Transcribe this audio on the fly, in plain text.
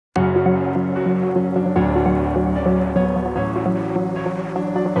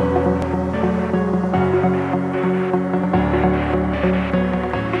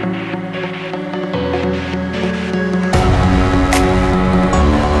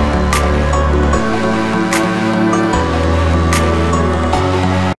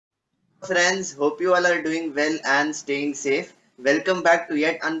friends, hope you all are doing well and staying safe. Welcome back to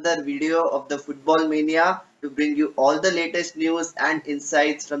yet another video of the Football Mania to bring you all the latest news and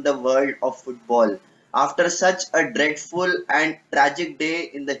insights from the world of football. After such a dreadful and tragic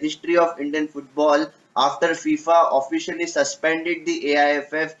day in the history of Indian football, after FIFA officially suspended the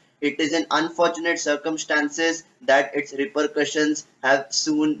AIFF, it is in unfortunate circumstances that its repercussions have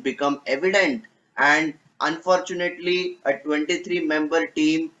soon become evident. And unfortunately, a 23-member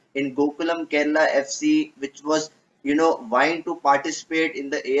team in Gokulam Kerala FC, which was vying to participate in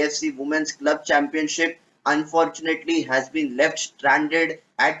the AFC Women's Club Championship, unfortunately has been left stranded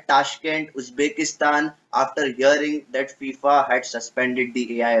at Tashkent, Uzbekistan after hearing that FIFA had suspended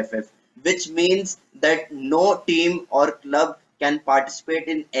the AIFF, which means that no team or club can participate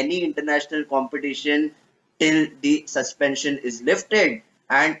in any international competition till the suspension is lifted.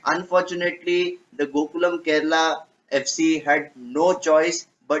 And unfortunately, the Gokulam Kerala FC had no choice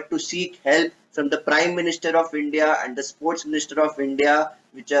but to seek help from the Prime Minister of India and the Sports Minister of India,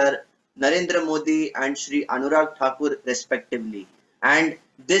 which are Narendra Modi and Shri Anurag Thakur respectively. And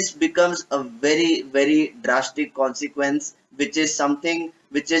this becomes a very, very drastic consequence, which is something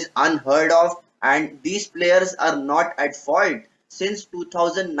which is unheard of, and these players are not at fault. Since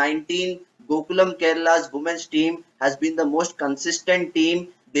 2019, Gokulam Kerala's women's team has been the most consistent team.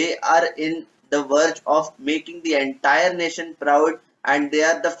 They are in the verge of making the entire nation proud, and they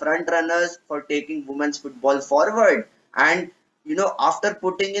are the front runners for taking women's football forward. And after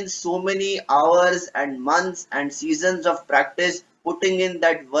putting in so many hours and months and seasons of practice, putting in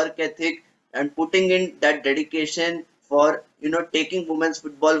that work ethic and putting in that dedication for taking women's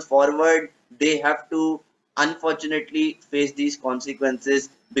football forward, they have to unfortunately face these consequences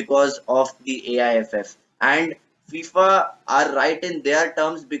because of the AIFF. And FIFA are right in their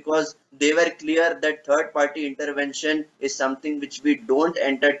terms because they were clear that third party intervention is something which we don't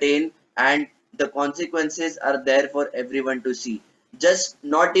entertain, and the consequences are there for everyone to see. Just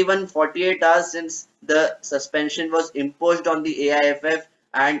not even 48 hours since the suspension was imposed on the AIFF,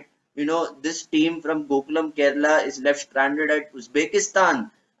 and this team from Gokulam Kerala is left stranded at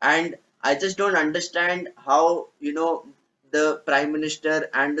Uzbekistan. And I just don't understand how the Prime Minister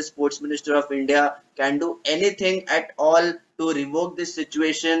and the Sports Minister of India can do anything at all to revoke this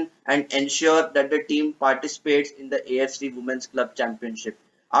situation and ensure that the team participates in the AFC Women's Club Championship.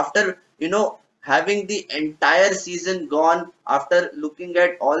 After having the entire season gone, after looking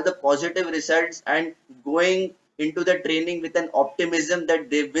at all the positive results and going into the training with an optimism that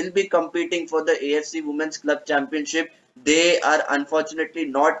they will be competing for the AFC Women's Club Championship, they are unfortunately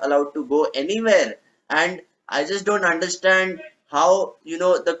not allowed to go anywhere. And I just don't understand how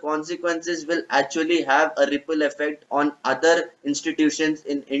the consequences will actually have a ripple effect on other institutions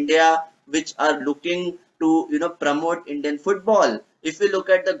in India which are looking to promote Indian football. If you look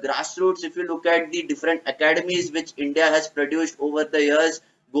at the grassroots, if you look at the different academies which India has produced over the years,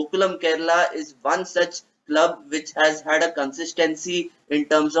 Gokulam Kerala is one such club which has had a consistency in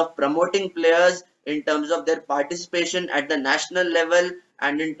terms of promoting players, in terms of their participation at the national level,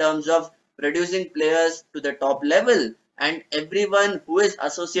 and in terms of producing players to the top level. And everyone who is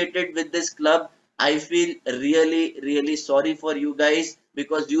associated with this club, I feel really, really sorry for you guys,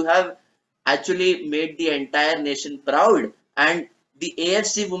 because you have actually made the entire nation proud. And the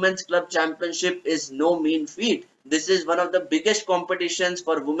AFC Women's Club Championship is no mean feat. This is one of the biggest competitions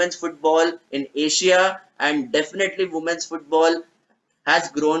for women's football in Asia, and definitely women's football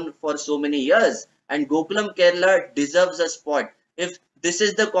has grown for so many years. And Gokulam Kerala deserves a spot. If this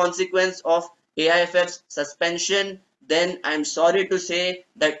is the consequence of AIFF's suspension, then I'm sorry to say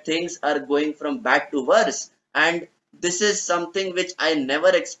that things are going from bad to worse. And this is something which I never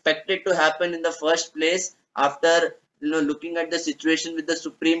expected to happen in the first place. After looking at the situation with the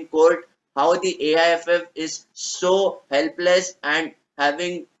Supreme Court, how the AIFF is so helpless and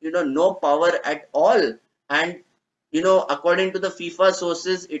having no power at all. And according to the FIFA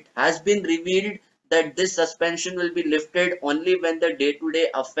sources, it has been revealed that this suspension will be lifted only when the day-to-day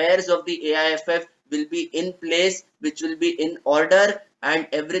affairs of the AIFF will be in place, which will be in order, and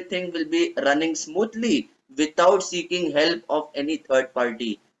everything will be running smoothly without seeking help of any third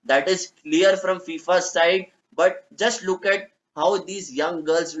party. That is clear from FIFA's side, but just look at how these young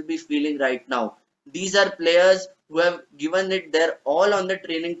girls will be feeling right now. These are players who have given it their all on the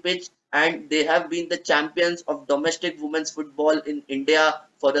training pitch, and they have been the champions of domestic women's football in India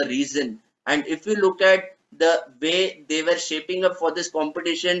for a reason. And if you look at the way they were shaping up for this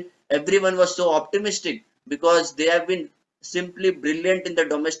competition, everyone was so optimistic because they have been simply brilliant in the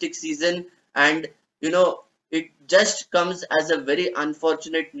domestic season. And it just comes as a very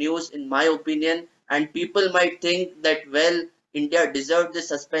unfortunate news in my opinion. And people might think that, well, India deserved the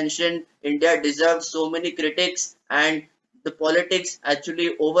suspension. India deserved so many critics, and the politics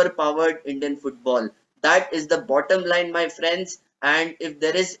actually overpowered Indian football. That is the bottom line, my friends. And if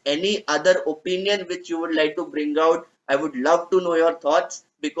there is any other opinion which you would like to bring out, I would love to know your thoughts,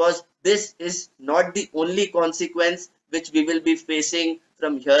 because this is not the only consequence which we will be facing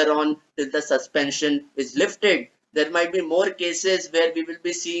from here on till the suspension is lifted. There might be more cases where we will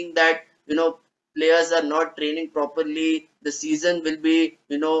be seeing that, players are not training properly. The season will be,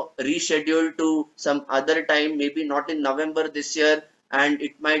 rescheduled to some other time, maybe not in November this year, and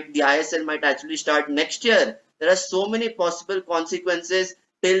the ISL might actually start next year. There are so many possible consequences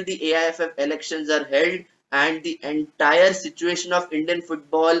till the AIFF elections are held, and the entire situation of Indian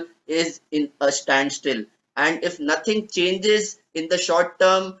football is in a standstill. And if nothing changes in the short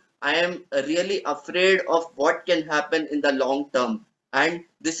term, I am really afraid of what can happen in the long term. And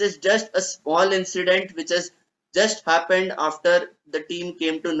this is just a small incident which has just happened after the team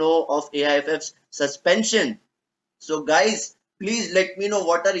came to know of AIFF's suspension. So guys, please let me know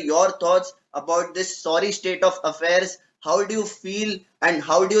what are your thoughts about this sorry state of affairs. How do you feel and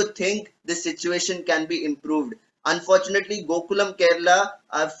how do you think this situation can be improved? Unfortunately, Gokulam Kerala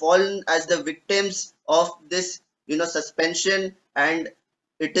are fallen as the victims of this, suspension, and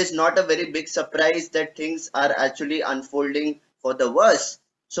it is not a very big surprise that things are actually unfolding for the worse.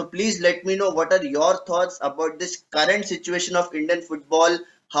 So please let me know what are your thoughts about this current situation of Indian football.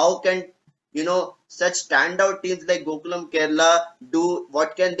 How can such standout teams like Gokulam Kerala do?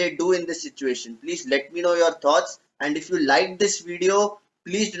 What can they do in this situation? Please let me know your thoughts. And if you like this video,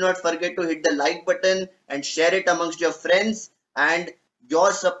 please do not forget to hit the like button and share it amongst your friends. And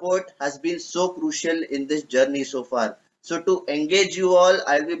your support has been so crucial in this journey so far. So to engage you all,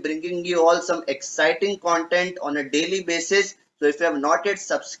 I'll be bringing you all some exciting content on a daily basis. So if you have not yet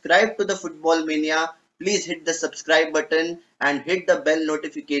subscribed to the Football Mania, please hit the subscribe button and hit the bell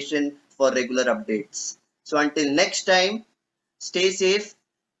notification for regular updates. So until next time, stay safe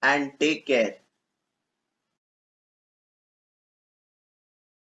and take care.